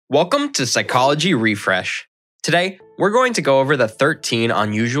Welcome to Psychology Refresh. Today, we're going to go over the 13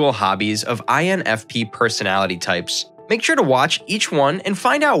 unusual hobbies of INFP personality types. Make sure to watch each one and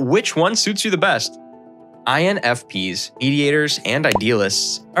find out which one suits you the best. INFPs, Mediators, and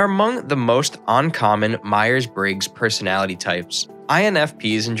Idealists are among the most uncommon Myers-Briggs personality types.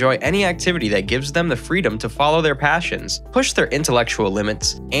 INFPs enjoy any activity that gives them the freedom to follow their passions, push their intellectual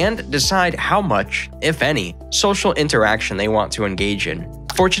limits, and decide how much, if any, social interaction they want to engage in.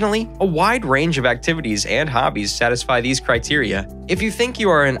 Fortunately, a wide range of activities and hobbies satisfy these criteria. If you think you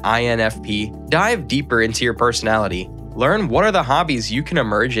are an INFP, dive deeper into your personality. Learn what are the hobbies you can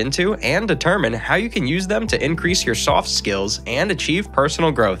emerge into and determine how you can use them to increase your soft skills and achieve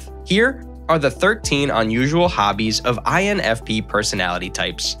personal growth. Here are the 13 unusual hobbies of INFP personality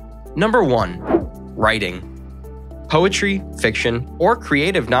types. Number 1. Writing. Poetry, fiction, or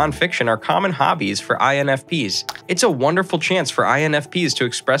creative nonfiction are common hobbies for INFPs. It's a wonderful chance for INFPs to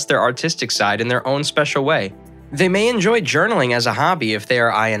express their artistic side in their own special way. They may enjoy journaling as a hobby if they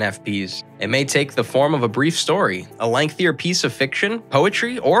are INFPs. It may take the form of a brief story, a lengthier piece of fiction,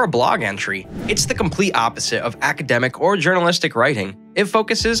 poetry, or a blog entry. It's the complete opposite of academic or journalistic writing. It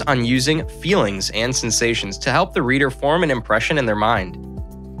focuses on using feelings and sensations to help the reader form an impression in their mind.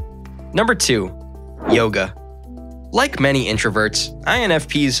 Number 2. Yoga. Like many introverts,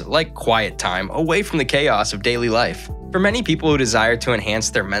 INFPs like quiet time away from the chaos of daily life. For many people who desire to enhance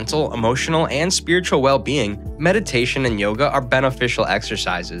their mental, emotional, and spiritual well-being, meditation and yoga are beneficial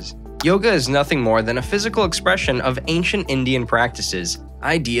exercises. Yoga is nothing more than a physical expression of ancient Indian practices,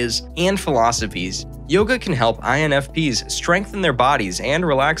 ideas, and philosophies. Yoga can help INFPs strengthen their bodies and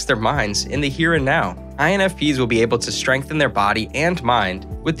relax their minds in the here and now. INFPs will be able to strengthen their body and mind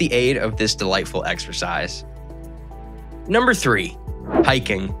with the aid of this delightful exercise. Number 3.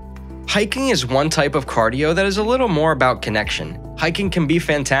 Hiking. Hiking is one type of cardio that is a little more about connection. Hiking can be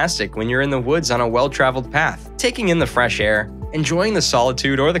fantastic when you're in the woods on a well-traveled path, taking in the fresh air, enjoying the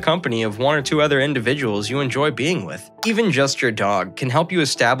solitude or the company of one or two other individuals you enjoy being with. Even just your dog can help you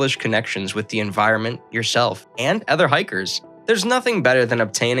establish connections with the environment, yourself, and other hikers. There's nothing better than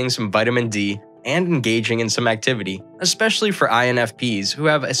obtaining some vitamin D and engaging in some activity, especially for INFPs who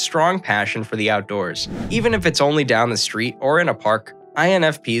have a strong passion for the outdoors. Even if it's only down the street or in a park,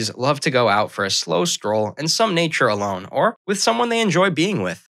 INFPs love to go out for a slow stroll and some nature alone or with someone they enjoy being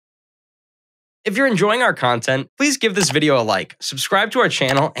with. If you're enjoying our content, please give this video a like, subscribe to our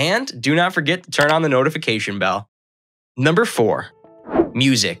channel, and do not forget to turn on the notification bell. Number 4.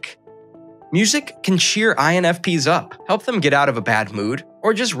 Music. Music can cheer INFPs up, help them get out of a bad mood,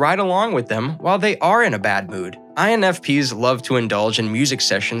 or just ride along with them while they are in a bad mood. INFPs love to indulge in music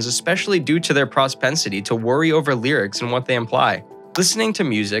sessions, especially due to their propensity to worry over lyrics and what they imply. Listening to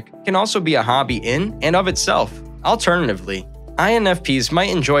music can also be a hobby in and of itself. Alternatively, INFPs might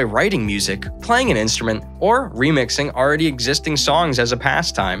enjoy writing music, playing an instrument, or remixing already existing songs as a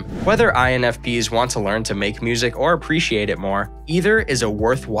pastime. Whether INFPs want to learn to make music or appreciate it more, either is a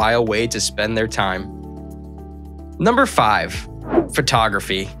worthwhile way to spend their time. Number 5.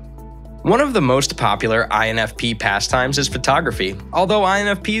 Photography. One of the most popular INFP pastimes is photography, although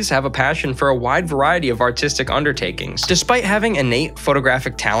INFPs have a passion for a wide variety of artistic undertakings. Despite having innate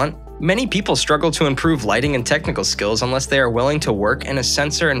photographic talent, many people struggle to improve lighting and technical skills unless they are willing to work in a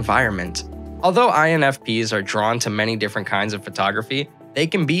sensor environment. Although INFPs are drawn to many different kinds of photography, they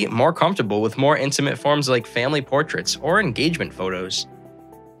can be more comfortable with more intimate forms like family portraits or engagement photos.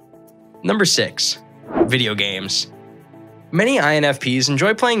 Number 6. Video games. Many INFPs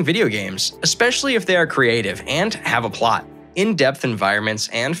enjoy playing video games, especially if they are creative and have a plot. In-depth environments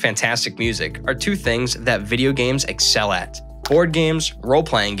and fantastic music are two things that video games excel at. Board games,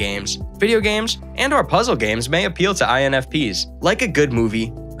 role-playing games, video games, and/or puzzle games may appeal to INFPs. Like a good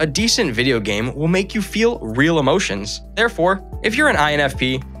movie, a decent video game will make you feel real emotions. Therefore, if you're an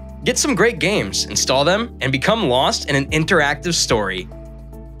INFP, get some great games, install them, and become lost in an interactive story.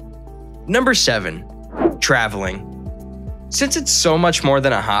 Number 7. Traveling. Since it's so much more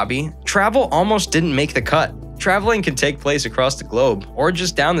than a hobby, travel almost didn't make the cut. Traveling can take place across the globe or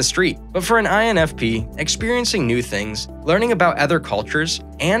just down the street, but for an INFP, experiencing new things, learning about other cultures,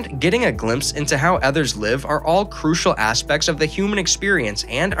 and getting a glimpse into how others live are all crucial aspects of the human experience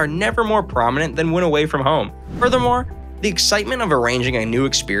and are never more prominent than when away from home. Furthermore, the excitement of arranging a new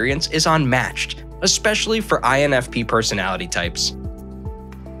experience is unmatched, especially for INFP personality types.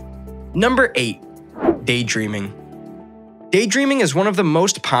 Number 8. Daydreaming. Daydreaming is one of the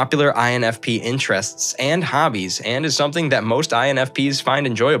most popular INFP interests and hobbies and is something that most INFPs find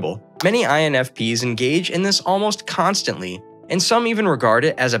enjoyable. Many INFPs engage in this almost constantly, and some even regard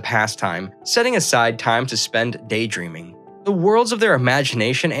it as a pastime, setting aside time to spend daydreaming. The worlds of their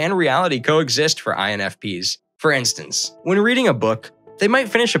imagination and reality coexist for INFPs. For instance, when reading a book, they might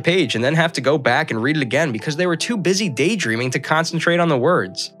finish a page and then have to go back and read it again because they were too busy daydreaming to concentrate on the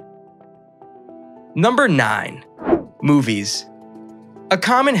words. Number 9. Movies. A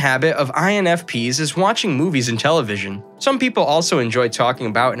common habit of INFPs is watching movies and television. Some people also enjoy talking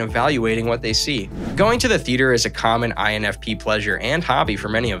about and evaluating what they see. Going to the theater is a common INFP pleasure and hobby for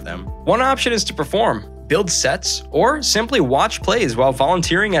many of them. One option is to perform, build sets, or simply watch plays while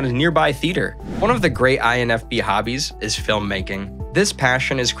volunteering at a nearby theater. One of the great INFP hobbies is filmmaking. This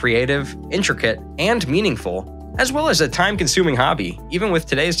passion is creative, intricate, and meaningful, as well as a time-consuming hobby, even with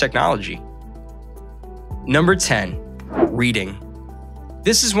today's technology. Number 10. Reading.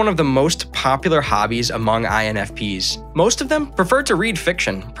 This is one of the most popular hobbies among INFPs. Most of them prefer to read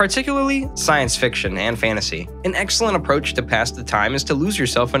fiction, particularly science fiction and fantasy. An excellent approach to pass the time is to lose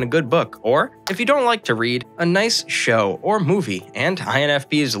yourself in a good book, or, if you don't like to read, a nice show or movie, and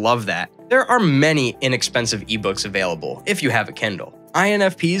INFPs love that. There are many inexpensive ebooks available if you have a Kindle.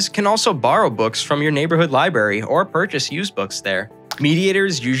 INFPs can also borrow books from your neighborhood library or purchase used books there.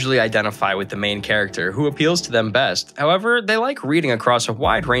 Mediators usually identify with the main character who appeals to them best, however, they like reading across a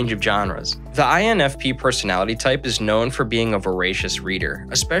wide range of genres. The INFP personality type is known for being a voracious reader,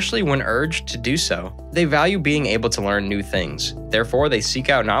 especially when urged to do so. They value being able to learn new things, therefore they seek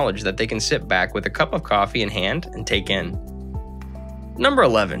out knowledge that they can sit back with a cup of coffee in hand and take in. Number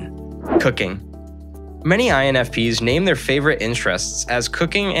 11. Cooking. Many INFPs name their favorite interests as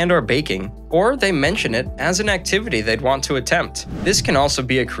cooking and/or baking, or they mention it as an activity they'd want to attempt. This can also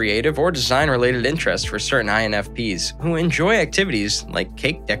be a creative or design-related interest for certain INFPs who enjoy activities like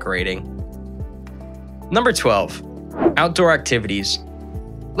cake decorating. Number 12. Outdoor activities.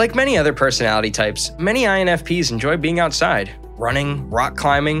 Like many other personality types, many INFPs enjoy being outside. Running, rock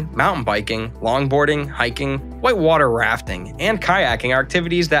climbing, mountain biking, longboarding, hiking, whitewater rafting, and kayaking are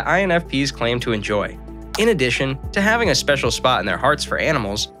activities that INFPs claim to enjoy. In addition to having a special spot in their hearts for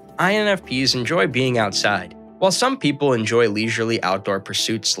animals, INFPs enjoy being outside. While some people enjoy leisurely outdoor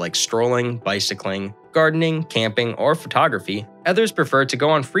pursuits like strolling, bicycling, gardening, camping, or photography, others prefer to go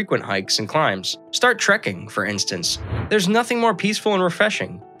on frequent hikes and climbs. Start trekking, for instance. There's nothing more peaceful and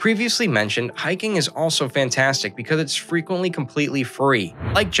refreshing. Previously mentioned, hiking is also fantastic because it's frequently completely free.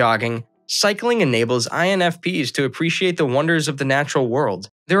 Like jogging, cycling enables INFPs to appreciate the wonders of the natural world.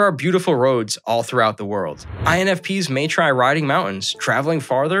 There are beautiful roads all throughout the world. INFPs may try riding mountains, traveling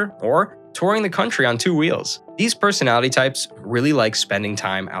farther, or touring the country on two wheels. These personality types really like spending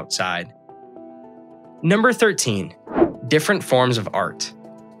time outside. Number 13. Different forms of art.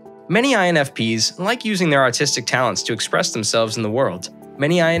 Many INFPs like using their artistic talents to express themselves in the world.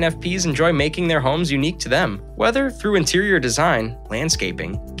 Many INFPs enjoy making their homes unique to them, whether through interior design,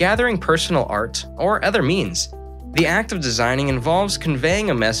 landscaping, gathering personal art, or other means. The act of designing involves conveying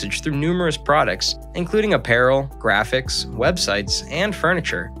a message through numerous products, including apparel, graphics, websites, and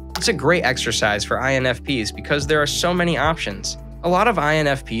furniture. It's a great exercise for INFPs because there are so many options. A lot of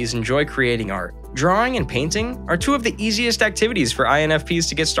INFPs enjoy creating art. Drawing and painting are two of the easiest activities for INFPs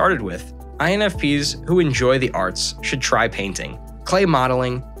to get started with. INFPs who enjoy the arts should try painting, clay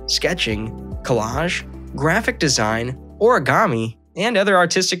modeling, sketching, collage, graphic design, origami, and other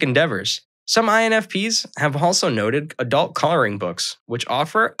artistic endeavors. Some INFPs have also noted adult coloring books, which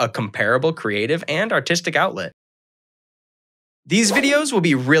offer a comparable creative and artistic outlet. These videos will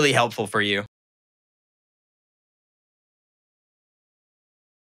be really helpful for you.